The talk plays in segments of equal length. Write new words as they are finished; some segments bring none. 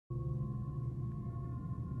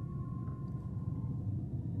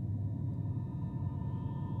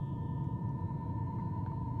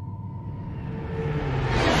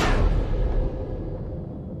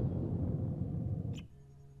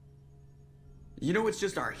You know it's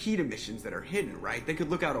just our heat emissions that are hidden, right? They could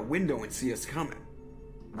look out a window and see us coming.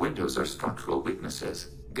 Windows are structural weaknesses.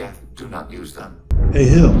 Geth, do not use them. Hey,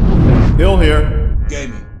 Hill. Hill here.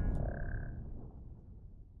 Gaming.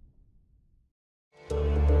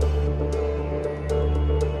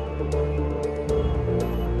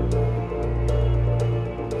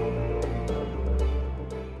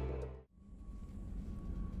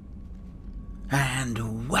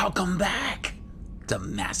 And welcome back to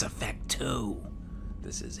Mass Effect 2.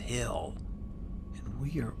 This is Hill, and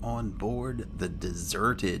we are on board the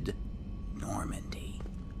deserted Normandy.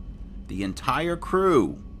 The entire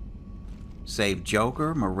crew, save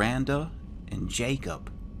Joker, Miranda, and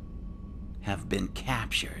Jacob, have been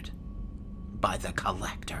captured by the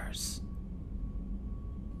Collectors.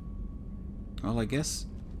 Well, I guess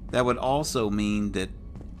that would also mean that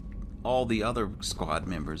all the other squad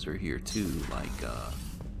members are here too, like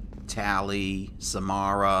Tally,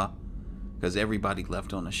 Samara, because everybody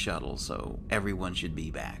left on a shuttle, so everyone should be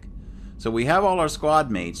back. So we have all our squad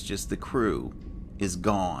mates, just the crew is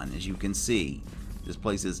gone. As you can see, this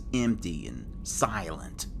place is empty and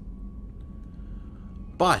silent.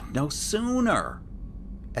 But no sooner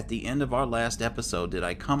at the end of our last episode did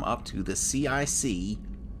I come up to the CIC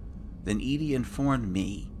than Edie informed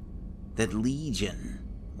me that Legion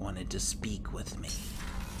wanted to speak with me.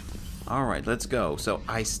 Alright, let's go. So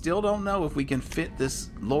I still don't know if we can fit this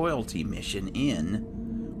loyalty mission in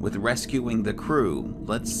with rescuing the crew.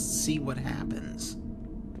 Let's see what happens.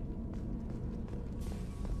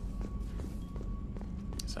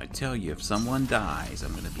 So I tell you, if someone dies,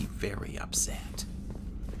 I'm going to be very upset.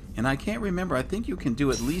 And I can't remember, I think you can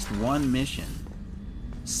do at least one mission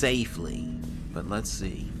safely, but let's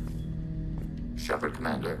see. Shepard,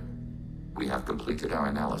 Commander. We have completed our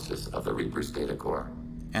analysis of the Reaper's data core.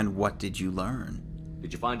 And what did you learn?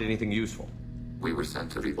 Did you find anything useful? We were sent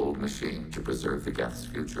to the old machine to preserve the Geth's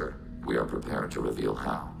future. We are prepared to reveal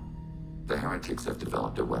how. The heretics have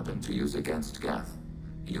developed a weapon to use against Geth.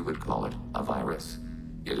 You would call it a virus.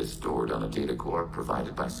 It is stored on a data core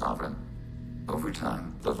provided by Sovereign. Over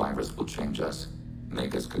time, the virus will change us,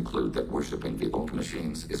 make us conclude that worshipping the old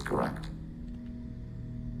machines is correct.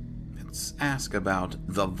 Let's ask about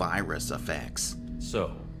the virus effects.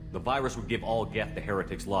 So, the virus would give all Geth the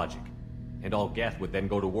heretics' logic, and all Geth would then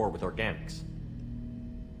go to war with organics.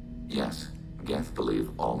 Yes, Geth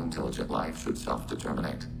believe all intelligent life should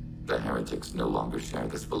self-determinate. The heretics no longer share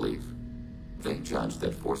this belief. They judge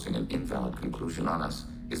that forcing an invalid conclusion on us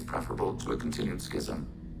is preferable to a continued schism.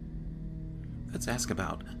 Let's ask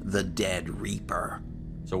about the Dead Reaper.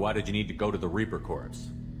 So why did you need to go to the Reaper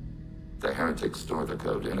Corps? The heretics store the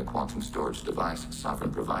code in a quantum storage device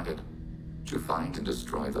Sovereign provided. To find and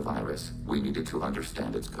destroy the virus, we needed to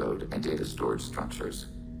understand its code and data storage structures.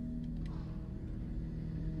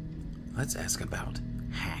 Let's ask about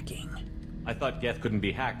hacking. I thought Geth couldn't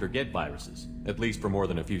be hacked or get viruses, at least for more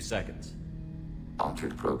than a few seconds.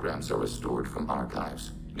 Altered programs are restored from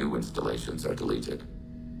archives. New installations are deleted.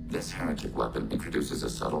 This heretic weapon introduces a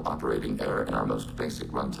subtle operating error in our most basic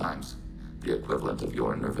runtimes, the equivalent of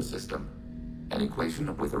your nervous system. An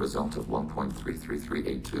equation with a result of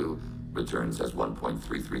 1.33382 returns as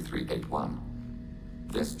 1.33381.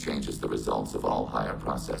 This changes the results of all higher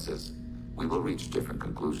processes. We will reach different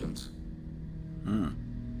conclusions.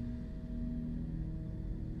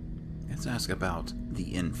 Let's ask about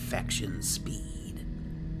the infection speed.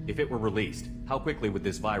 If it were released, how quickly would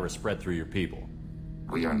this virus spread through your people?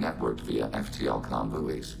 We are networked via FTL comm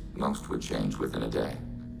buoys. Most would change within a day.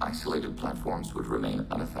 Isolated platforms would remain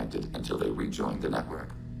unaffected until they rejoin the network.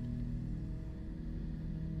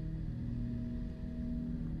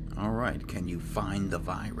 Alright, can you find the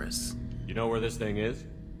virus? You know where this thing is?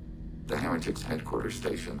 The heretics' headquarters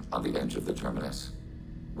station on the edge of the terminus.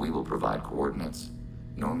 We will provide coordinates.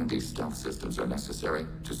 Normandy's stealth systems are necessary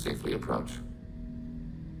to safely approach.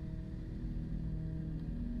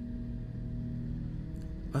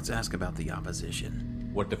 Let's ask about the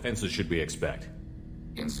opposition. What defenses should we expect?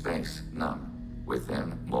 In space, none.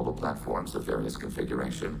 Within, mobile platforms of various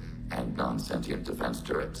configuration and non-sentient defense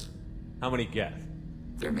turrets. How many Geth?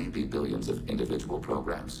 There may be billions of individual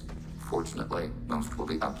programs. Fortunately, most will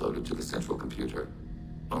be uploaded to the central computer.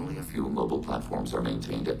 Only a few mobile platforms are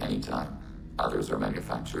maintained at any time. Others are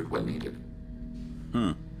manufactured when needed.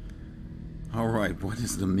 Alright, what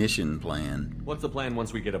is the mission plan? What's the plan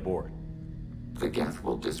once we get aboard? The Geth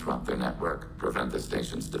will disrupt their network, prevent the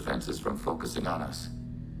station's defenses from focusing on us.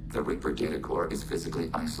 The Reaper data core is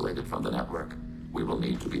physically isolated from the network. We will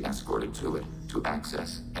need to be escorted to it to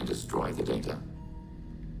access and destroy the data.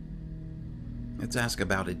 Let's ask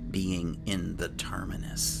about it being in the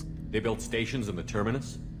terminus. They built stations in the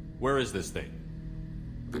terminus? Where is this thing?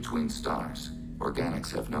 Between stars,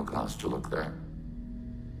 organics have no cause to look there.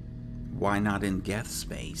 Why not in Geth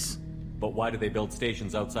space? But why do they build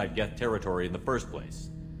stations outside Geth territory in the first place?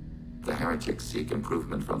 The heretics seek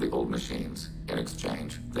improvement from the old machines. In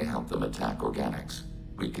exchange, they help them attack organics.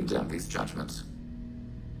 We condemn these judgments.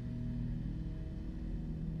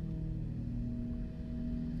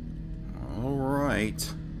 All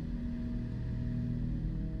right.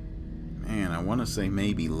 Man, I want to say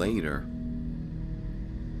maybe later,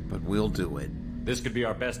 but we'll do it. This could be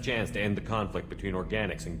our best chance to end the conflict between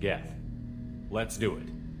organics and Geth. Let's do it.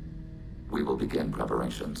 We will begin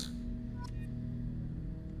preparations.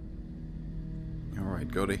 Alright,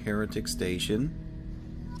 go to Heretic Station.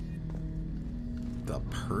 The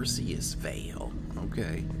Perseus Veil.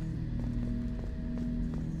 Okay.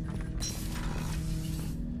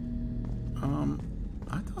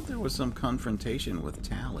 I thought there was some confrontation with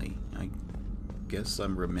Tally. I guess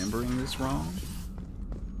I'm remembering this wrong?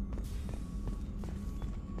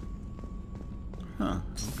 Huh,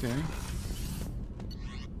 okay.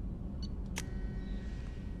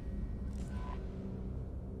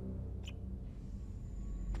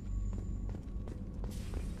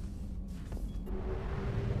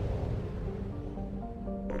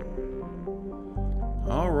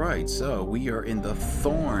 Alright, so we are in the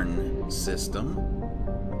Thorn system.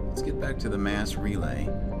 Let's get back to the mass relay.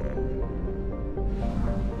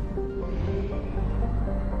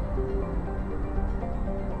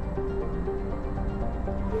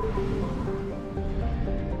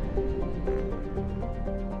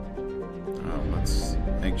 Let's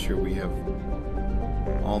make sure we have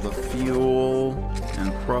all the fuel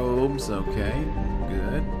and probes. Okay,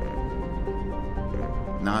 good.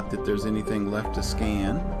 Not that there's anything left to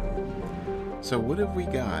scan. So what have we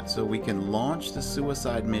got? So we can launch the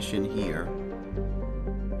suicide mission here.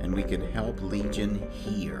 And we can help Legion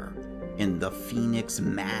here in the Phoenix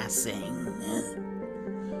massing.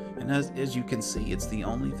 And as you can see, it's the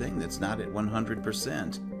only thing that's not at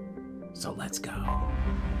 100%. So let's go.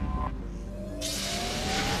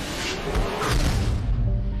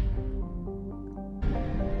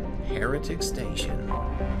 Heretic Station.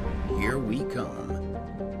 Here we come.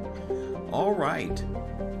 Alright.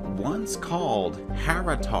 Once called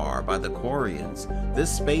Haratar by the Quarians,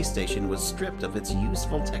 this space station was stripped of its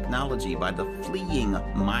useful technology by the fleeing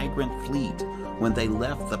migrant fleet when they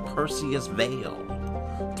left the Perseus Veil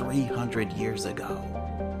 300 years ago.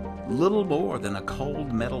 Little more than a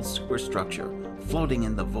cold metal superstructure floating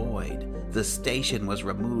in the void, the station was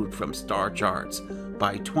removed from star charts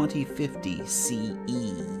by 2050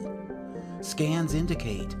 CE. Scans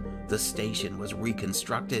indicate the station was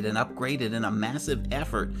reconstructed and upgraded in a massive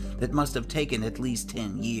effort that must have taken at least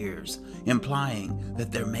 10 years, implying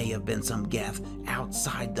that there may have been some Geth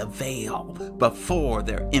outside the Veil before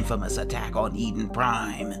their infamous attack on Eden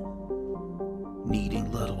Prime. Needing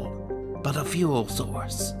little but a fuel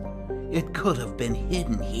source, it could have been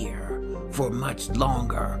hidden here for much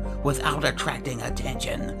longer without attracting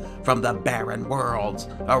attention from the barren worlds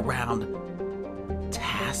around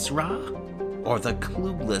Tasra? Or the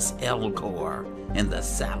clueless Elcor in the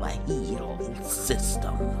Salaheel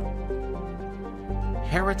system.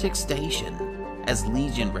 Heretic Station, as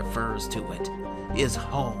Legion refers to it, is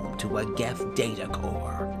home to a Geth data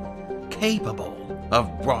core, capable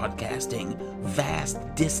of broadcasting vast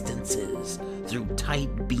distances through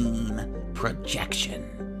tight beam projection.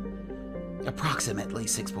 Approximately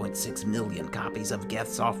 6.6 million copies of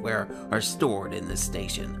Geth software are stored in this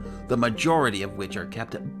station, the majority of which are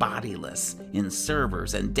kept bodiless in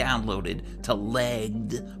servers and downloaded to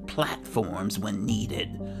legged platforms when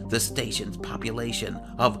needed. The station's population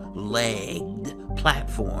of legged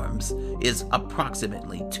platforms is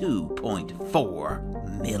approximately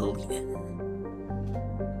 2.4 million.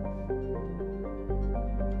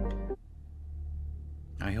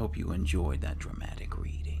 I hope you enjoyed that dramatic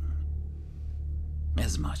reading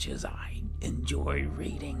as much as I enjoy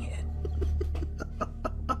reading it.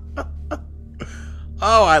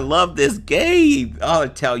 Oh, I love this game. I'll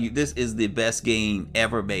tell you, this is the best game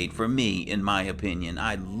ever made for me, in my opinion.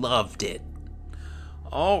 I loved it.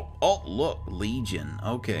 Oh, look, Legion.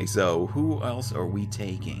 Okay, so who else are we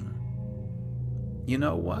taking? You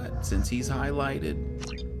know what? Since he's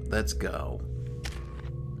highlighted, let's go.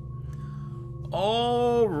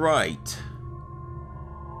 All right.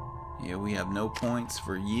 Yeah, we have no points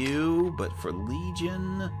for you, but for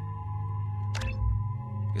Legion,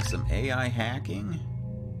 get some AI hacking.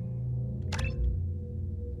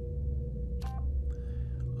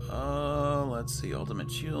 Let's see,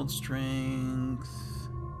 ultimate shield strength.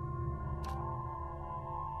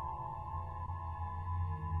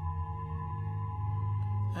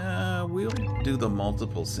 We'll do the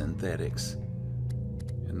multiple synthetics.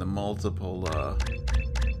 And the multiple,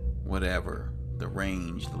 whatever. The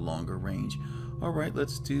range, the longer range. Alright,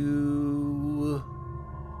 let's do...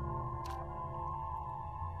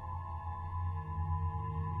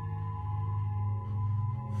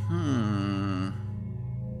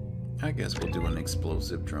 I guess we'll do an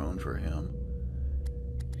explosive drone for him.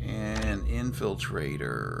 And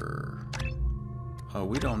infiltrator. Oh,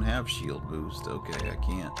 we don't have shield boost. Okay, I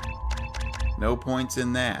can't. No points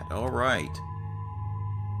in that. Alright.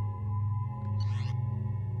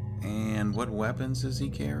 And what weapons is he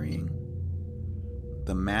carrying?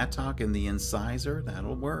 The mattock and the incisor?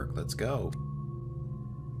 That'll work. Let's go.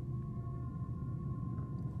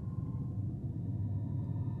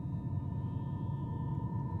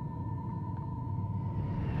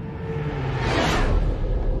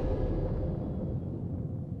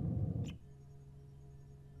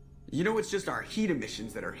 You know, it's just our heat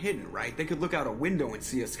emissions that are hidden, right? They could look out a window and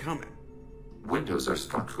see us coming. Windows are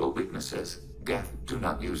structural weaknesses. Geth, do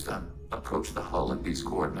not use them. Approach the hull at these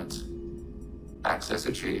coordinates. Access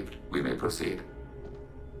achieved. We may proceed.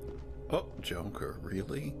 Oh, Joker,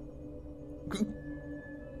 really?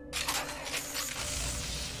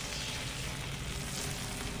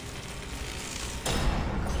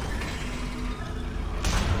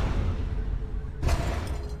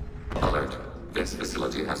 Alert. This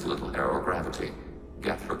facility has little aerogravity.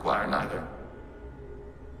 Geth require neither.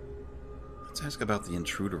 Let's ask about the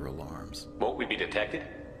intruder alarms. Won't we be detected?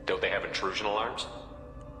 Don't they have intrusion alarms?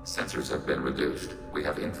 Sensors have been reduced. We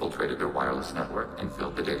have infiltrated their wireless network and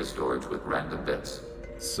filled the data storage with random bits.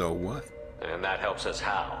 So what? And that helps us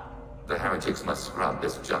how? The heretics must scrub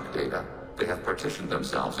this junk data. They have partitioned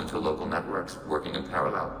themselves into local networks, working in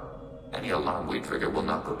parallel. Any alarm we trigger will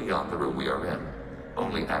not go beyond the room we are in.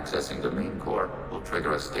 Only accessing the main core will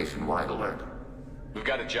trigger a station-wide alert. We've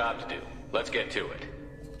got a job to do. Let's get to it.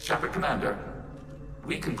 Shepard, Commander.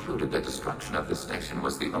 We concluded that destruction of this station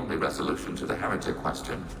was the only resolution to the heretic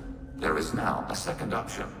question. There is now a second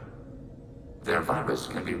option. Their virus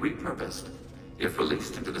can be repurposed. If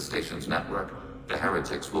released into the station's network, the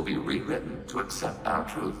heretics will be rewritten to accept our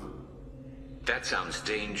truth. That sounds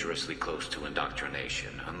dangerously close to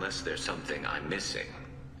indoctrination, unless there's something I'm missing.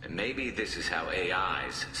 And maybe this is how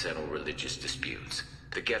AIs settle religious disputes.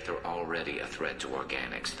 The Geth are already a threat to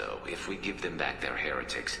organics, though. If we give them back their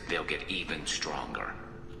heretics, they'll get even stronger.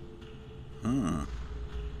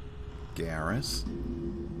 Garrus?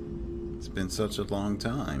 It's been such a long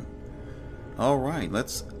time. Alright,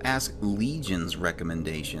 let's ask Legion's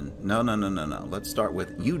recommendation. No. Let's start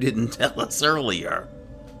with, you didn't tell us earlier.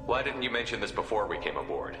 Why didn't you mention this before we came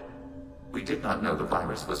aboard? We did not know the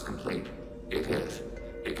virus was complete. It is.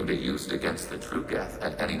 It can be used against the true Geth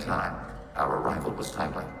at any time. Our arrival was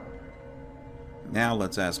timely. Now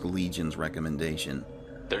let's ask Legion's recommendation.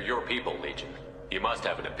 They're your people, Legion. You must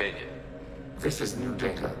have an opinion. This is new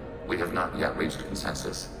data. We have not yet reached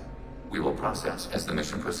consensus. We will process as the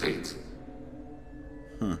mission proceeds.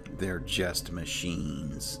 They're just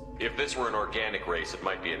machines. If this were an organic race, it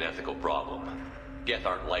might be an ethical problem. Geth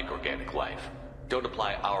aren't like organic life. Don't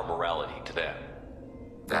apply our morality to them.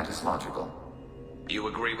 That is logical. You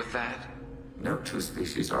agree with that? No two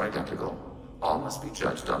species are identical. All must be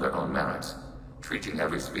judged on their own merits. Treating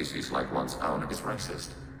every species like one's own is racist,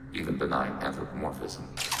 even benign anthropomorphism.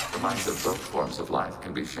 The minds of both forms of life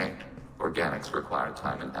can be shaped. Organics require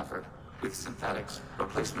time and effort. With synthetics,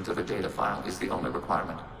 replacement of a data file is the only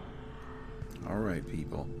requirement. Alright,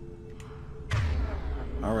 people.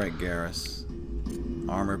 Alright, Garrus.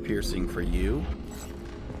 Armor piercing for you.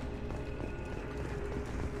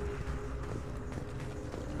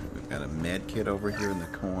 We've got a med kit over here in the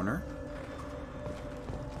corner.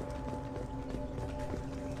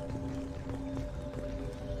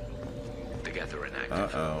 The Geth are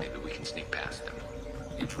inactive. Maybe we can sneak past them.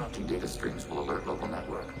 Interrupting data streams will alert local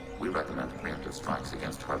network. We recommend preemptive strikes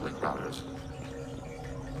against hard-link routers.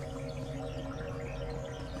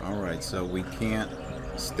 Alright, so we can't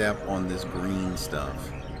step on this green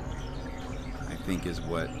stuff, I think is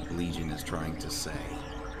what Legion is trying to say.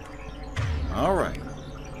 Alright.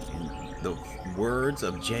 In the words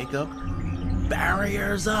of Jacob,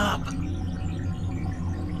 barriers up!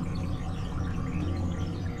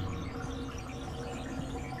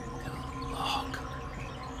 Look.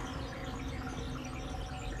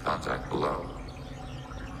 Contact below.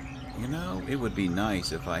 You know, it would be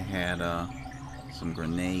nice if I had, some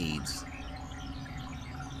grenades.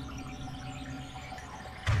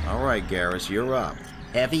 Alright, Garrus, you're up.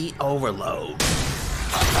 Heavy overload.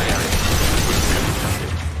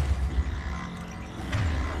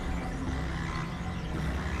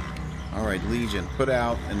 Alright, Alright, Legion, put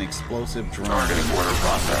out an explosive drone. Targeting order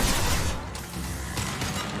process.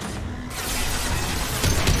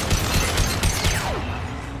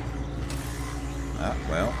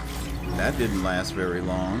 Well, that didn't last very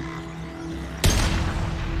long.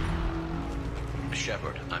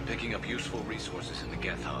 Shepard, I'm picking up useful resources in the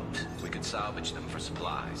Geth hubs. We could salvage them for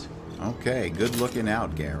supplies. Okay, good looking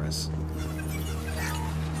out, Garrus.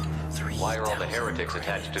 Why are all the heretics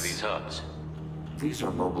attached to these hubs? These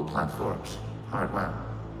are mobile platforms, hardware.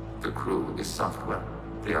 The crew is software.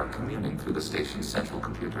 They are communing through the station's central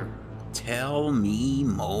computer. Tell me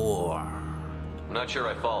more. I'm not sure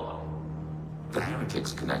I follow. The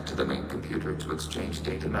heretics connect to the main computer to exchange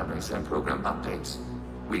data memories and program updates.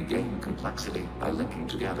 We gain complexity by linking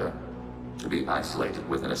together. To be isolated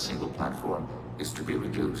within a single platform is to be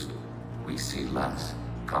reduced. We see less,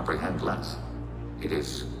 comprehend less. It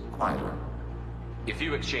is quieter. If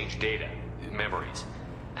you exchange data, memories,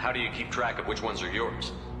 how do you keep track of which ones are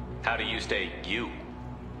yours? How do you stay you?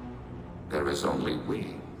 There is only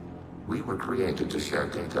we. We were created to share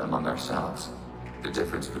data among ourselves. The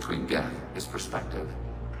difference between Geth is perspective.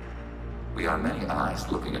 We are many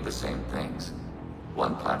eyes looking at the same things.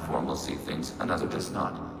 One platform will see things another does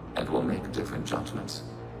not, and will make different judgments.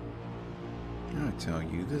 I tell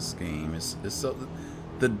you, this game is so...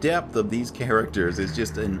 The depth of these characters is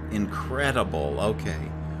just incredible.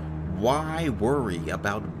 Okay, why worry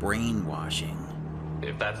about brainwashing?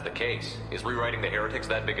 If that's the case, is rewriting the heretics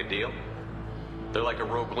that big a deal? They're like a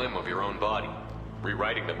rogue limb of your own body.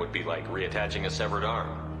 Rewriting them would be like reattaching a severed arm.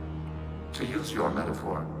 To use your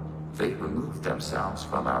metaphor, they removed themselves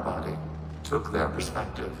from our body, took their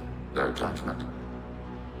perspective, their judgment.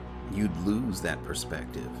 You'd lose that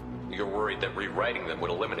perspective. You're worried that rewriting them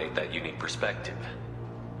would eliminate that unique perspective.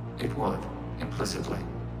 It would, implicitly.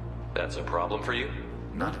 That's a problem for you?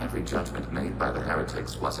 Not every judgment made by the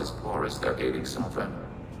heretics was as poor as their aiding sovereign.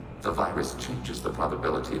 The virus changes the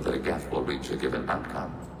probability that a Geth will reach a given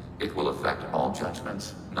outcome. It will affect all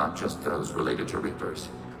judgments, not just those related to Reapers.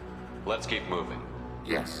 Let's keep moving.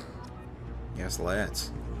 Yes. Yes,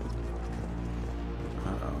 let's.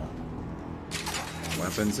 Uh-oh.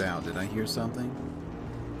 Weapons out. Did I hear something?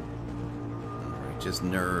 Alright, just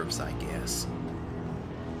nerves, I guess.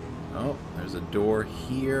 Oh, there's a door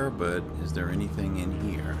here, but is there anything in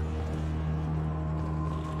here?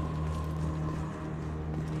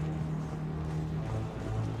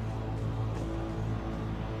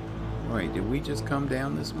 Wait, did we just come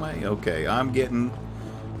down this way? Okay, I'm getting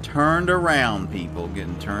turned around, people.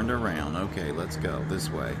 Getting turned around. Okay, let's go this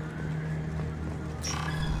way.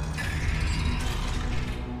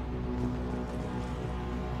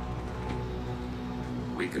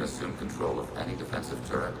 We can assume control of any defensive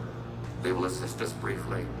turret. They will assist us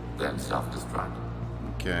briefly, then self-destruct.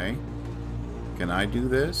 Okay. Can I do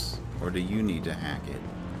this? Or do you need to hack it?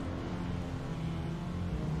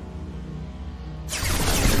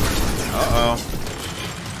 Uh-oh.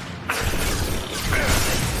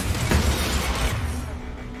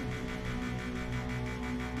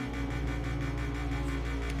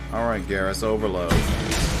 Alright, Garrus, overload.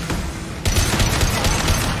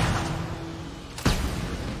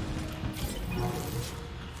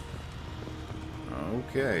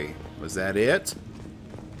 Okay, was that it?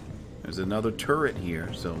 There's another turret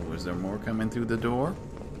here, so was there more coming through the door?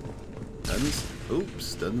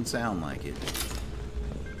 Doesn't sound like it.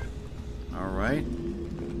 Alright.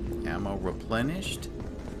 Ammo replenished.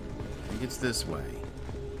 I think it's this way.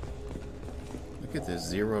 Look at this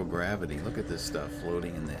zero gravity. Look at this stuff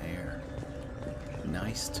floating in the air.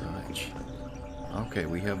 Nice touch. Okay,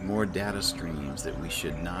 we have more data streams that we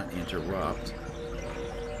should not interrupt.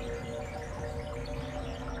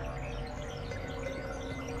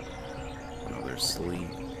 Oh, they're asleep.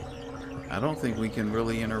 I don't think we can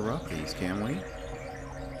really interrupt these, can we?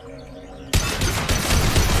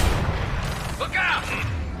 Look out!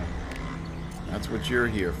 That's what you're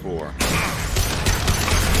here for.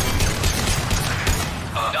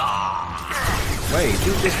 Wait,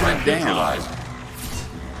 dude just went down.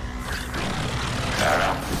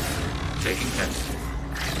 Arrow. Taking hits.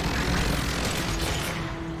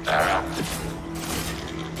 Arrow.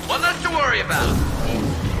 One less to worry about.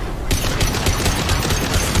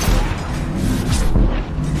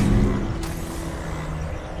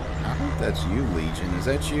 I hope that's you, Legion. Is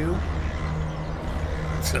that you?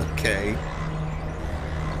 It's okay.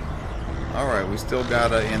 Alright, we still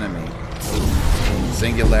got an enemy.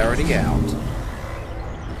 Singularity out.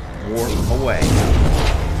 Warp away.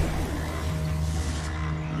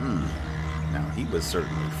 Now, he was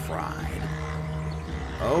certainly fried.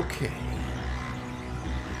 Okay.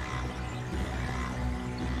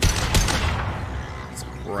 Let's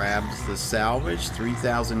grabs the salvage,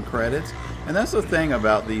 3,000 credits. And that's the thing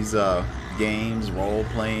about these games,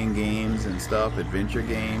 role-playing games and stuff, adventure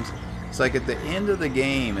games. It's like at the end of the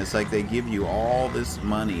game, it's like they give you all this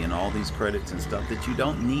money and all these credits and stuff that you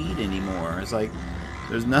don't need anymore. It's like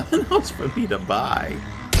there's nothing else for me to buy.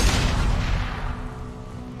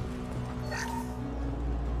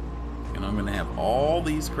 And I'm going to have all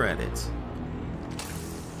these credits.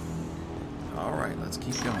 Alright, let's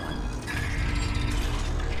keep going.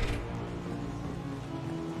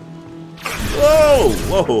 Whoa!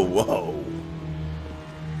 Whoa, whoa!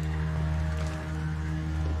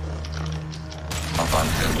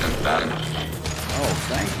 Oh,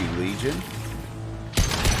 thank you, Legion.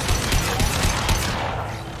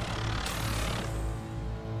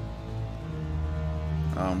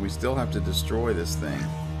 We still have to destroy this thing.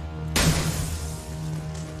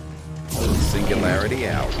 Singularity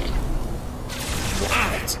out.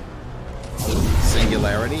 What?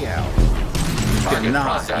 Singularity out.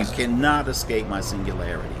 You cannot escape my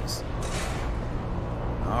singularities.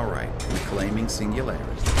 Alright, reclaiming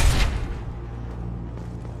singularity.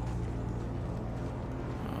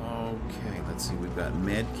 Okay, let's see, we've got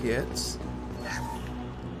med kits.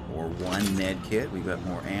 Or one med kit. We've got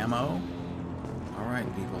more ammo. Alright,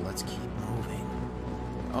 people, let's keep moving.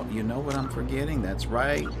 Oh, you know what I'm forgetting? That's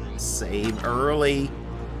right. Save early.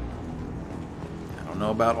 I don't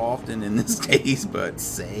know about often in this case, but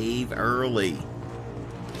save early.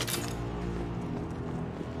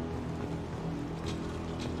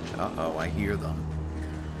 Uh-oh, I hear them.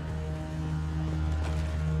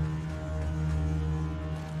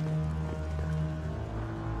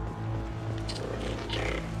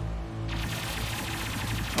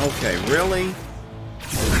 Okay, really?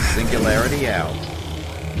 Singularity out.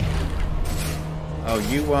 Oh,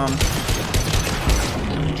 you, bro.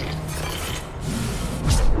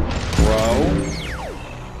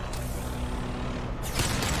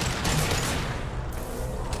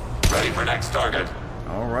 Ready for next target.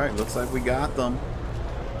 Alright, looks like we got them.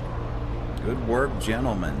 Good work,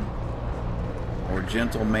 gentlemen. Or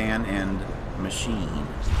gentleman and machine.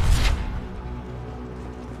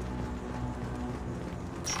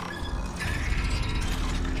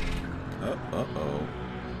 Uh-oh.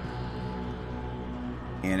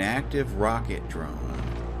 Inactive rocket drone.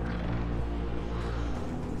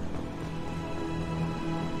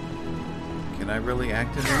 Can I really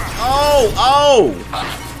activate? Oh! Oh!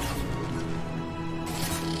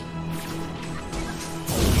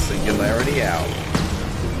 Singularity out.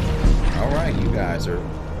 Alright, you guys are...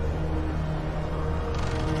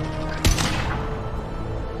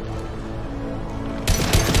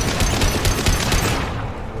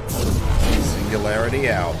 Singularity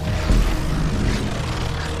out.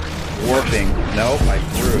 Warping. Nope, I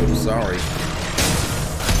threw. Sorry.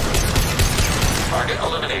 Target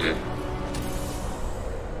eliminated.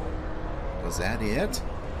 Was that it?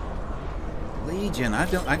 Legion,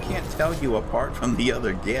 I can't tell you apart from the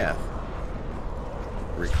other Geth.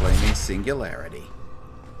 Reclaiming singularity.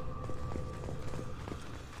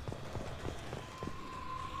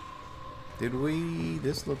 Did we?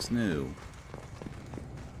 This looks new.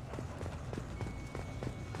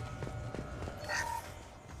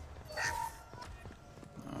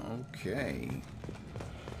 Okay.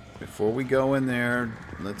 Before we go in there,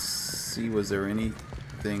 let's see, was there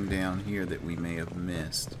anything down here that we may have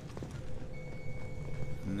missed?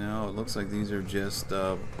 No, it looks like these are just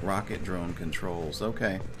rocket drone controls.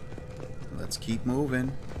 Okay. Let's keep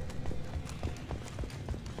moving.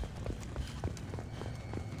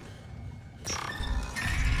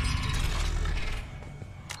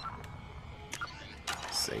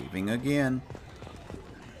 Saving again.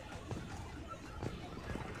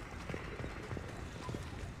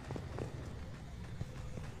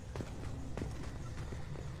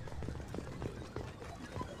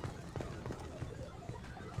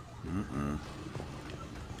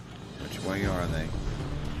 Which way are they?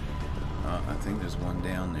 I think there's one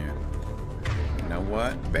down there. You know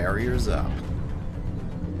what? Barrier's up.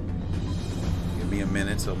 Give me a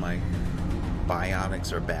minute till my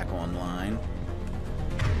biotics are back online.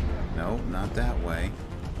 No, not that way.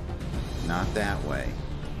 Not that way.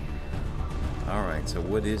 Alright, so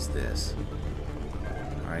what is this?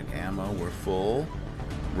 Alright, ammo, we're full.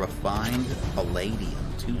 Refined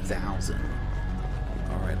palladium, 2,000.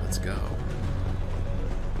 Alright, let's go.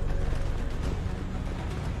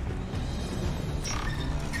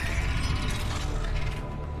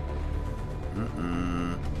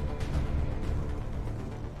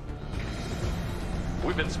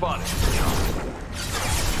 We've been spotted.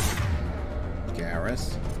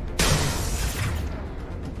 Garrus.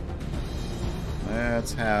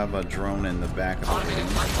 Let's have a drone in the back of the room.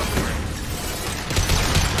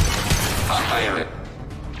 Fire it.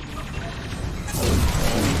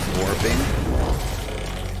 Warping.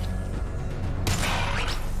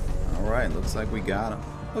 Alright, looks like we got him.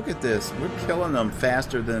 Look at this. We're killing them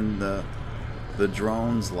faster than the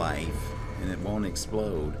drone's life, and it won't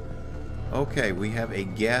explode. Okay, we have a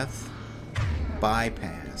Geth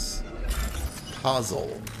bypass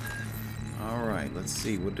puzzle. Alright, let's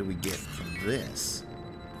see. What do we get from this?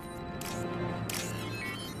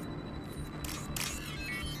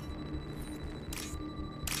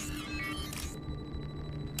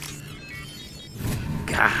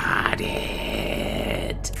 Got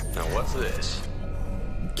it! Now what's this?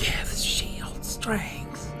 Geth shield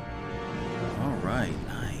strength. Alright,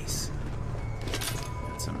 nice.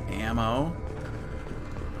 Got some ammo.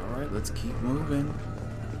 Alright, let's keep moving.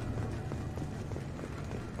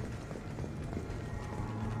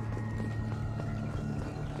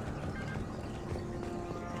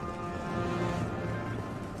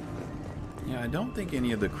 I don't think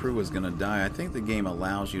any of the crew is going to die. I think the game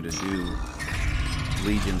allows you to do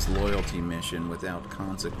Legion's loyalty mission without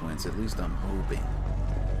consequence. At least I'm hoping.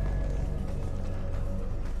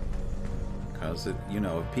 Because, you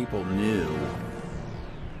know, if people knew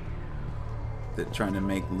that trying to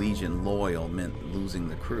make Legion loyal meant losing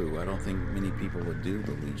the crew, I don't think many people would do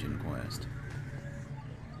the Legion quest.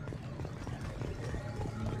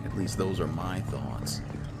 At least those are my thoughts.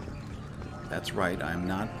 That's right, I'm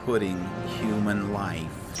not putting human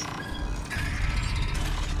life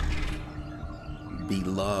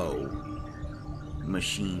below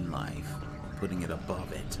machine life. I'm putting it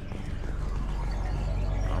above it.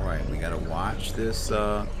 Alright, we gotta watch this,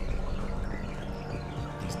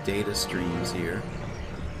 these data streams here.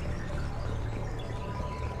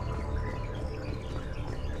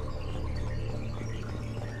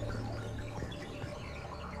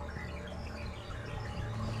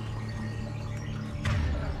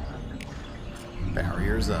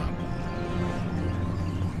 Barriers up.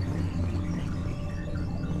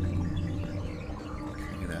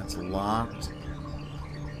 Okay, that's locked.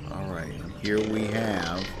 Alright, here we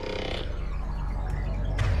have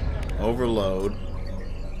overload.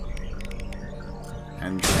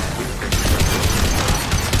 And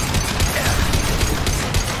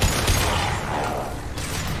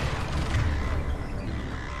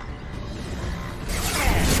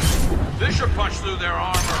This should punch through their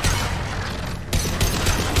armor.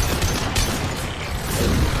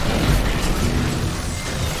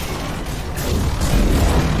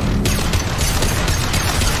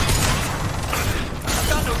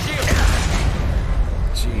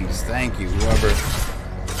 jeez, thank you,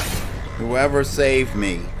 whoever saved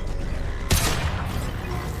me.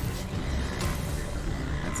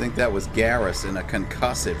 I think that was Garrus in a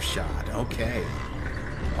concussive shot. Okay.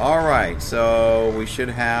 Alright, so we should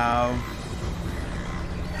have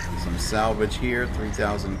some salvage here.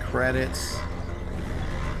 3,000 credits.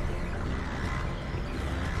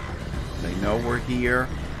 They know we're here.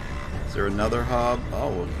 Is there another hub?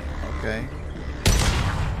 Oh, okay.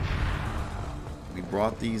 We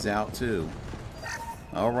brought these out too.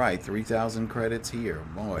 Alright, 3,000 credits here.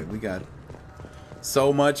 Boy, we got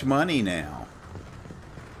so much money now.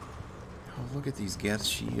 Oh, look at these Geth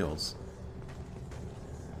shields.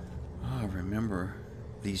 Oh, I remember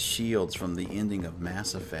these shields from the ending of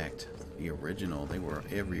Mass Effect. The original, they were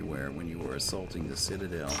everywhere when you were assaulting the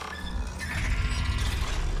Citadel.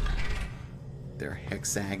 They're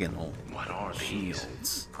hexagonal. What are these?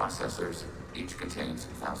 Shields. Processors. Each contains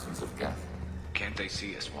thousands of Geth. Can't they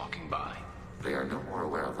see us walking by? They are no more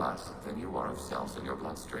aware of us than you are of cells in your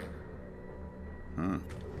bloodstream.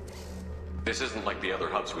 This isn't like the other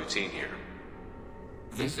hubs we've seen here.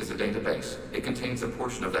 This is a database. It contains a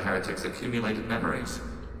portion of the heretic's accumulated memories.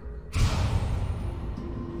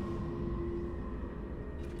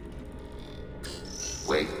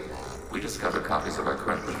 Wait. We discovered copies of our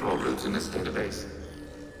current patrol routes in this database.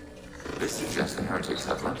 This suggests the heretics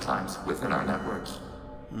have lifetimes within our networks.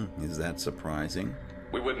 Is that surprising?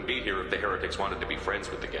 We wouldn't be here if the heretics wanted to be friends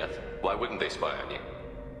with the Geth. Why wouldn't they spy on you?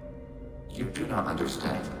 You do not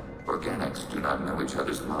understand. Organics do not know each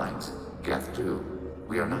other's minds. Geth do.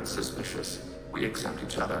 We are not suspicious. We accept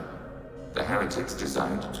each other. The heretics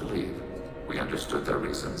desired to leave. We understood their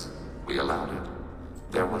reasons. We allowed it.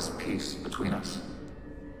 There was peace between us.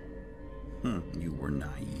 You were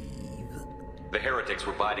naive. The heretics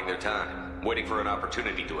were biding their time, waiting for an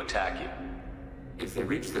opportunity to attack you. If they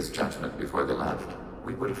reached this judgment before they left,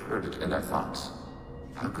 we would have heard it in their thoughts.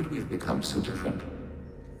 How could we have become so different?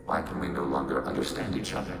 Why can we no longer understand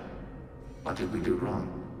each other? What did we do wrong?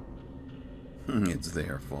 It's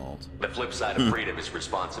their fault. The flip side of freedom is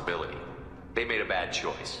responsibility. They made a bad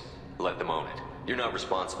choice. Let them own it. You're not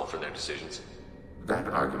responsible for their decisions. That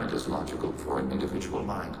argument is logical for an individual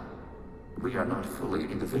mind. We are not fully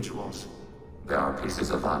individuals. There are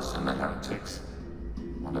pieces of us in the heretics.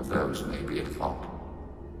 One of those may be at fault.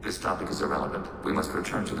 This topic is irrelevant. We must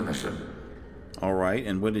return to the mission. All right,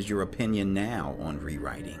 and what is your opinion now on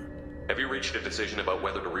rewriting? Have you reached a decision about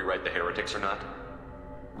whether to rewrite the heretics or not?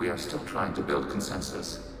 We are still trying to build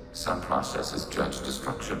consensus. Some processes judge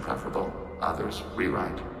destruction preferable, others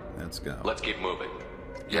rewrite. Let's go. Let's keep moving.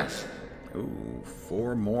 Yes. Ooh,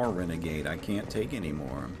 4 more Renegade. I can't take any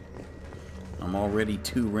more. I'm already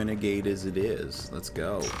 2 Renegade as it is. Let's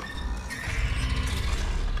go.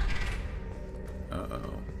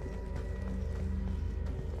 Uh-oh.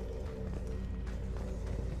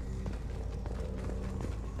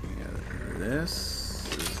 Yeah, this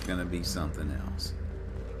is gonna be something else.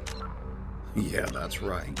 Yeah, that's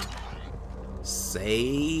right.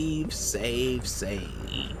 Save, save,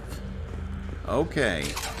 save. Okay,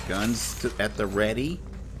 guns at the ready.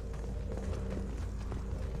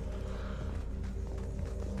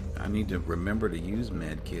 I need to remember to use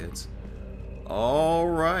med kits. All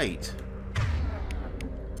right.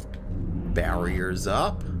 Barriers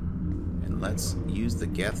up. And let's use the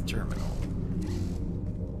Geth terminal.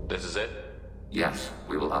 This is it? Yes,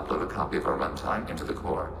 we will upload a copy of our runtime into the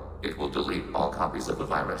core. It will delete all copies of the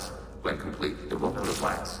virus. When complete, it will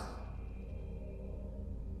notify us.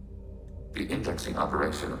 The indexing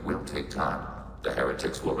operation will take time. The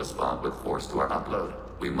heretics will respond with force to our upload.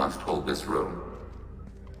 We must hold this room.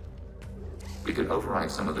 We can override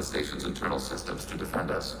some of the station's internal systems to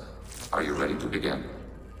defend us. Are you ready to begin?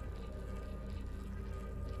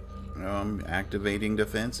 Activating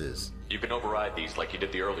defenses. You can override these like you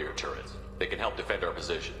did the earlier turrets. They can help defend our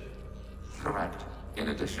position. Correct. In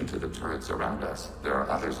addition to the turrets around us, there are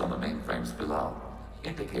others on the mainframes below.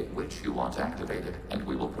 Indicate which you want activated, and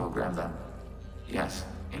we will program them. Yes,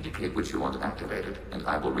 indicate which you want activated, and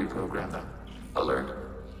I will reprogram them. Alert.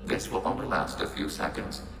 This will only last a few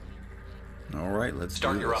seconds. Alright, let's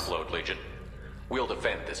start do your this. upload, Legion. We'll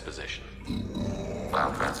defend this position.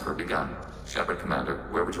 File transfer begun. Shepard, Commander,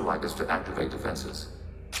 where would you like us to activate defenses?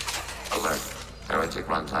 Alert. Heretic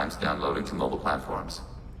runtimes downloading to mobile platforms.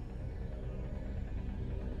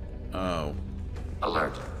 Oh.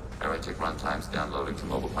 Alert. Heretic runtimes downloading to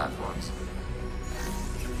mobile platforms.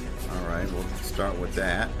 Alright, we'll start with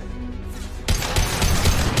that.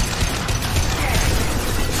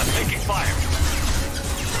 I'm taking fire.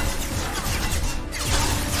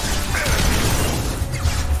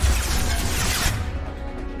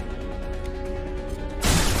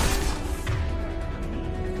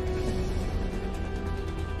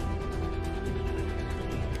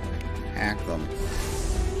 Hack them.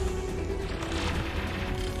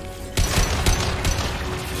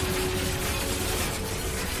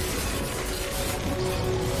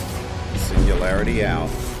 Singularity out.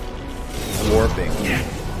 Warping.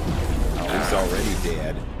 Oh, he's already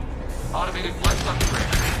dead. Automated flight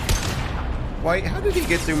upgrade. Wait, how did he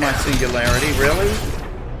get through my singularity? Really?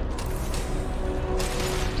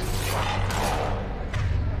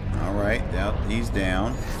 Alright, now he's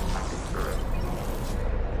down.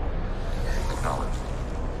 Acknowledged.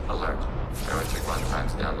 Alert. Heretic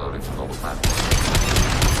runtimes downloading to mobile platforms.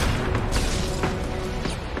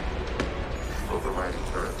 Overriding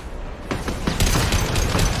turret.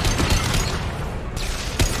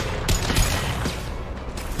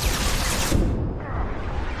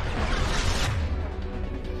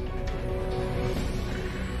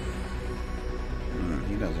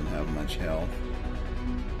 He doesn't have much health.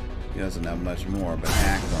 He doesn't have much more, but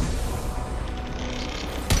hack them.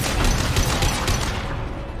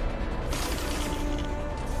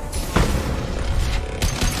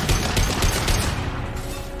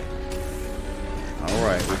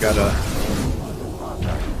 Alright, we got a...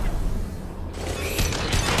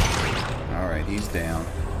 Alright, he's down.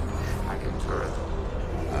 Hacking turret.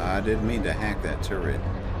 I didn't mean to hack that turret.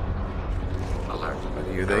 Alert. But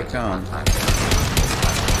here they come.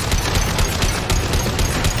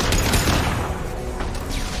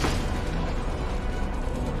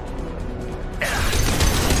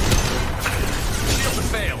 Shield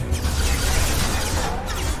has failed.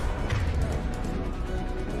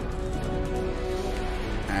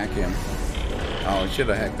 Hack him. Oh, I should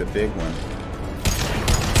have hacked the big one.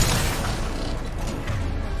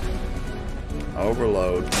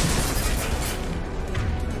 Overload.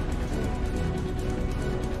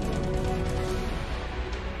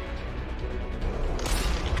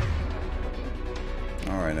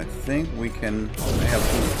 Alright, I think we can... I have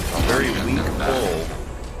a very weak pull.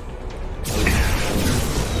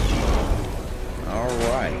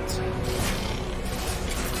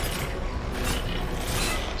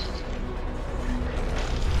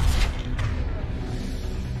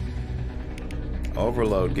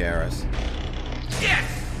 Overload, Garrus. Yes!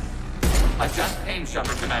 Adjust aim,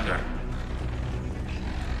 Shepard, Commander.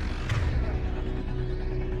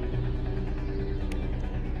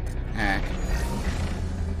 Hack.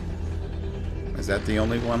 Is that the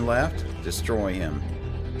only one left? Destroy him.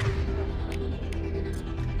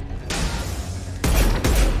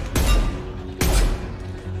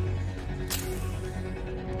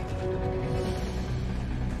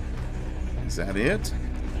 Is that it?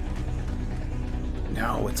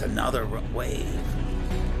 No, it's another wave.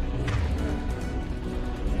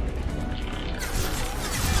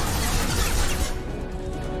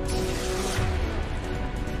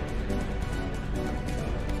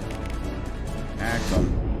 Hack them.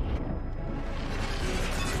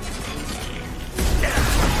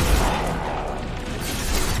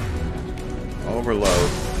 Overload.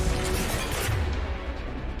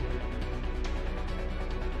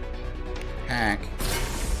 Hack.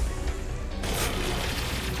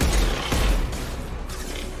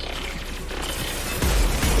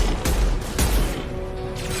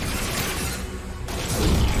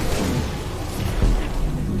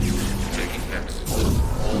 Taking hits.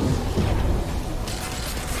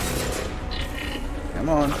 Come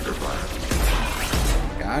on. Under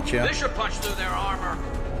fire. Gotcha. They should punch through their armor.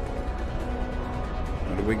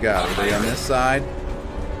 What do we got? Are they on this side?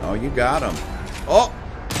 Oh, you got them. Oh!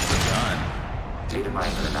 Done. Data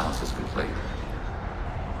mining and analysis complete.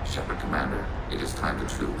 Shepard, Commander, it is time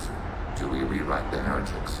to choose. Do we rewrite the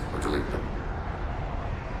heretics or delete them?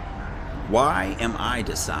 Why am I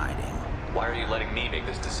deciding? Why are you letting me make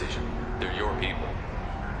this decision? They're your people.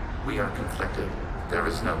 We are conflicted. There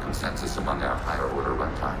is no consensus among our higher order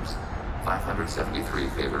runtimes. 573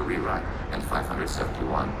 favor rewrite, and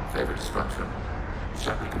 571 favor destruction.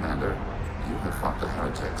 Shepard, Commander, you have fought the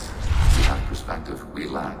heretics. You have perspective we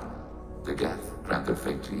lack. The Geth grant their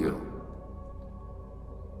fate to you.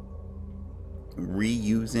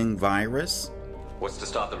 Reusing virus? What's to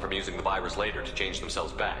stop them from using the virus later to change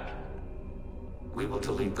themselves back? We will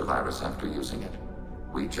delete the virus after using it.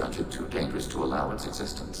 We judge it too dangerous to allow its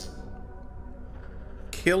existence.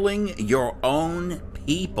 Killing your own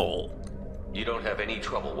people. You don't have any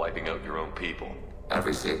trouble wiping out your own people.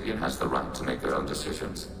 Every sapient has the right to make their own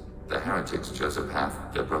decisions. The heretics chose a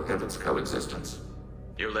path that prohibits coexistence.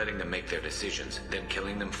 You're letting them make their decisions, then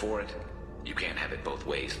killing them for it? You can't have it both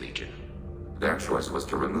ways, Legion. Their choice was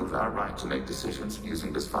to remove our right to make decisions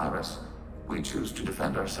using this virus. We choose to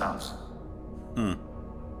defend ourselves.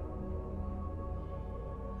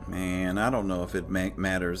 Man, I don't know if it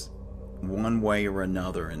matters one way or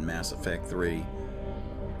another in Mass Effect 3.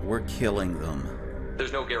 We're killing them.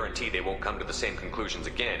 There's no guarantee they won't come to the same conclusions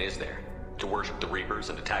again, is there? To worship the Reapers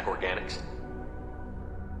and attack organics?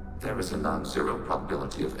 There is a non-zero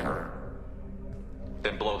probability of error.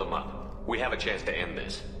 Then blow them up. We have a chance to end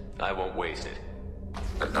this. I won't waste it.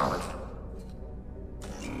 Acknowledged.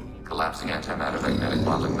 Collapsing antimatter magnetic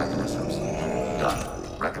modeling mechanisms.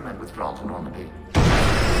 Done. Recommend withdrawal to Normandy.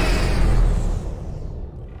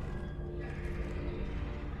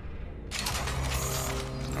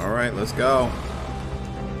 Alright, let's go.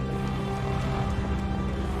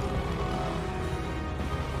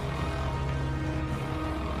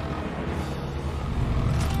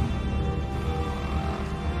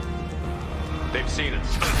 They've seen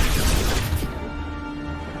us.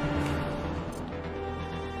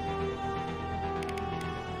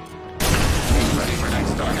 Ready for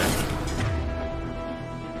next target.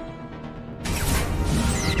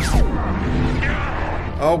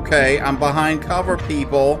 Okay, I'm behind cover,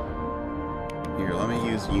 people. Here, let me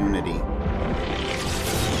use Unity.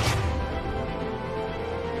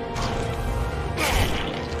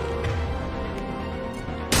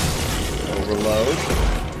 Overload.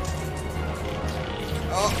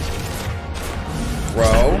 Oh.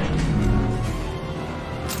 Throw.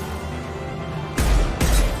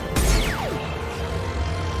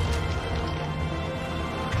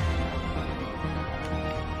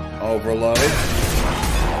 Overload.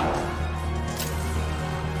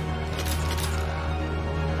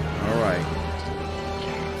 Alright.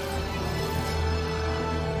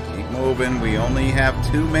 Keep moving. We only have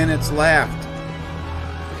 2 minutes left.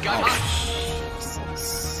 Got Oh,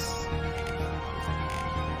 Jesus.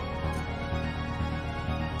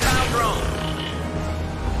 Ground drone.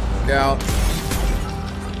 Look out.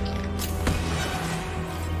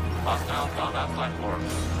 Hostile combat platform.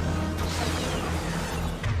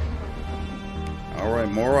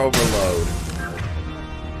 Alright, more overload.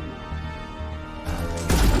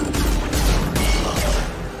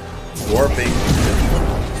 Warping.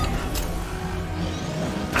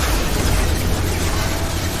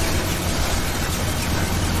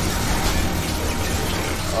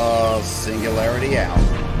 Singularity out.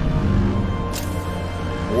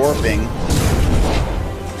 Warping.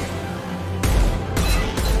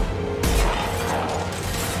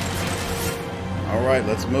 Alright,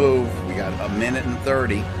 let's move. We got a minute and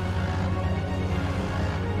 30.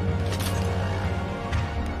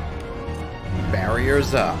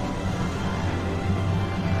 Barriers up.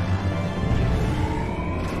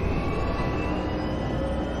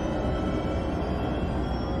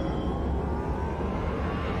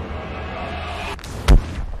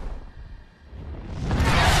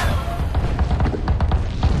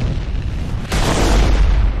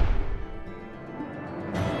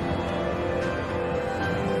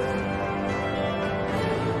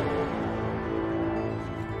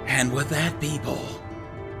 And with that, people,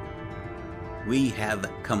 we have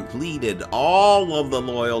completed all of the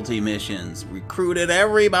loyalty missions, recruited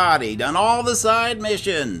everybody, done all the side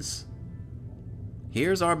missions.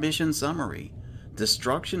 Here's our mission summary.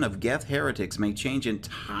 Destruction of Geth heretics may change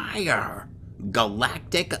entire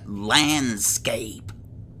galactic landscape.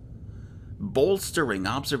 Bolstering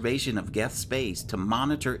observation of Geth space to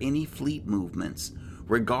monitor any fleet movements.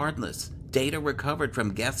 Regardless, data recovered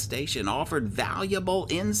from Geth Station offered valuable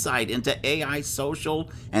insight into AI social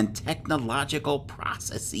and technological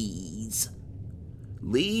processes.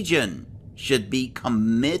 Legion should be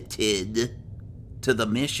committed to the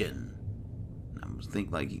mission. I was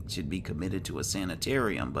thinking like he should be committed to a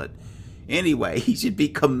sanitarium, but anyway, he should be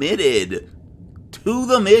committed to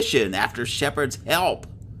the mission after Shepard's help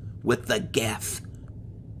with the Geth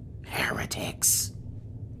heretics.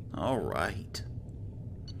 All right.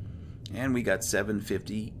 And we got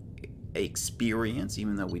 750 experience,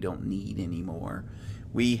 even though we don't need any more.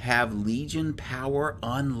 We have Legion power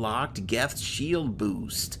unlocked, Geth shield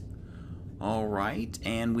boost. All right,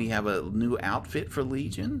 and we have a new outfit for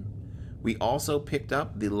Legion. We also picked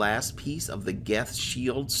up the last piece of the Geth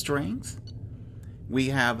shield strength. We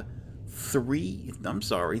have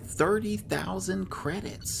 30,000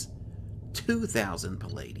 credits, 2,000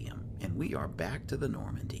 palladium, and we are back to the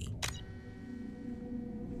Normandy.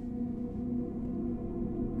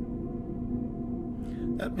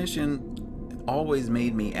 That mission always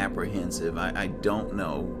made me apprehensive. I don't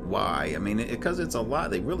know why. I mean, because it's a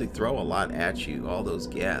lot. They really throw a lot at you, all those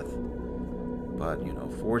Geth. But, you know,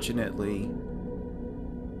 fortunately...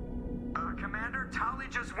 Commander, Tali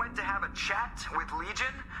just went to have a chat with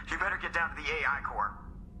Legion. You better get down to the AI core.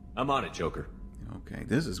 I'm on it, Joker. Okay,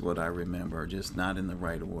 this is what I remember, just not in the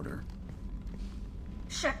right order.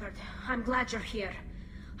 Shepard, I'm glad you're here.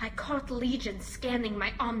 I caught Legion scanning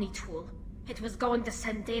my Omni tool. It was going to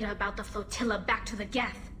send data about the flotilla back to the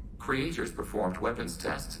Geth. Creators performed weapons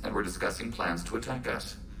tests and were discussing plans to attack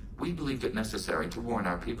us. We believed it necessary to warn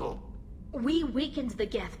our people. We weakened the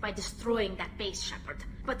Geth by destroying that base, Shepard.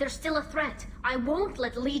 But there's still a threat. I won't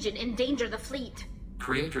let Legion endanger the fleet.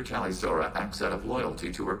 Creator Talisora acts out of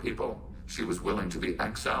loyalty to her people. She was willing to be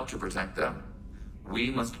exiled to protect them. We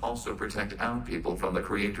must also protect our people from the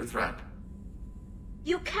Creator threat.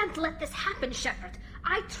 You can't let this happen, Shepard.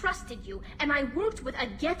 I trusted you, and I worked with a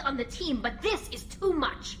Geth on the team, but this is too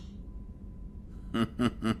much.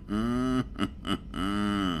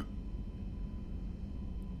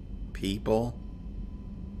 People.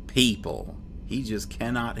 He just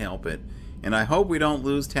cannot help it. And I hope we don't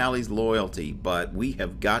lose Tali's loyalty, but we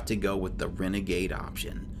have got to go with the Renegade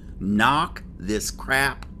option. Knock this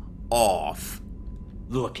crap off.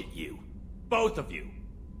 Look at you. Both of you.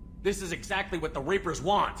 This is exactly what the Reapers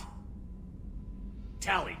want.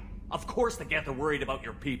 Tali, of course the Geth are worried about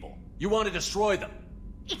your people. You want to destroy them.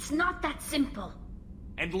 It's not that simple.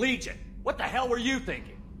 And Legion, what the hell were you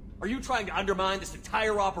thinking? Are you trying to undermine this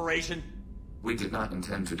entire operation? We did not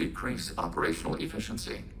intend to decrease operational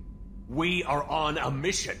efficiency. We are on a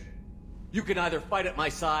mission. You can either fight at my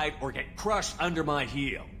side or get crushed under my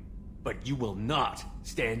heel. But you will not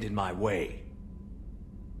stand in my way.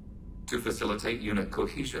 To facilitate unit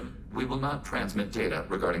cohesion, we will not transmit data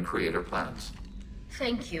regarding Creator plans.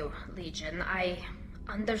 Thank you, Legion. I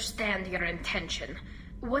understand your intention.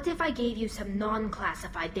 What if I gave you some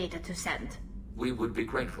non-classified data to send? We would be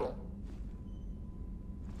grateful.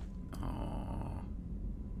 Oh,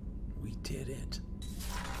 we did it.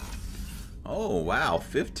 Oh, wow.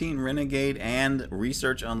 15 Renegade and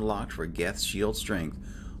research unlocked for Geth's shield strength.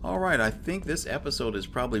 Alright, I think this episode is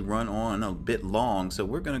probably run on a bit long, so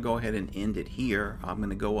we're going to go ahead and end it here. I'm going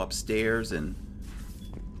to go upstairs and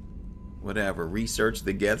whatever, research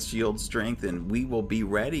the Geth shield strength, and we will be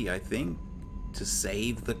ready, I think, to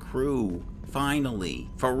save the crew. Finally,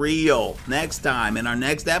 for real, next time in our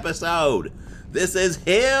next episode. This is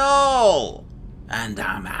Hill, and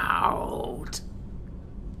I'm out.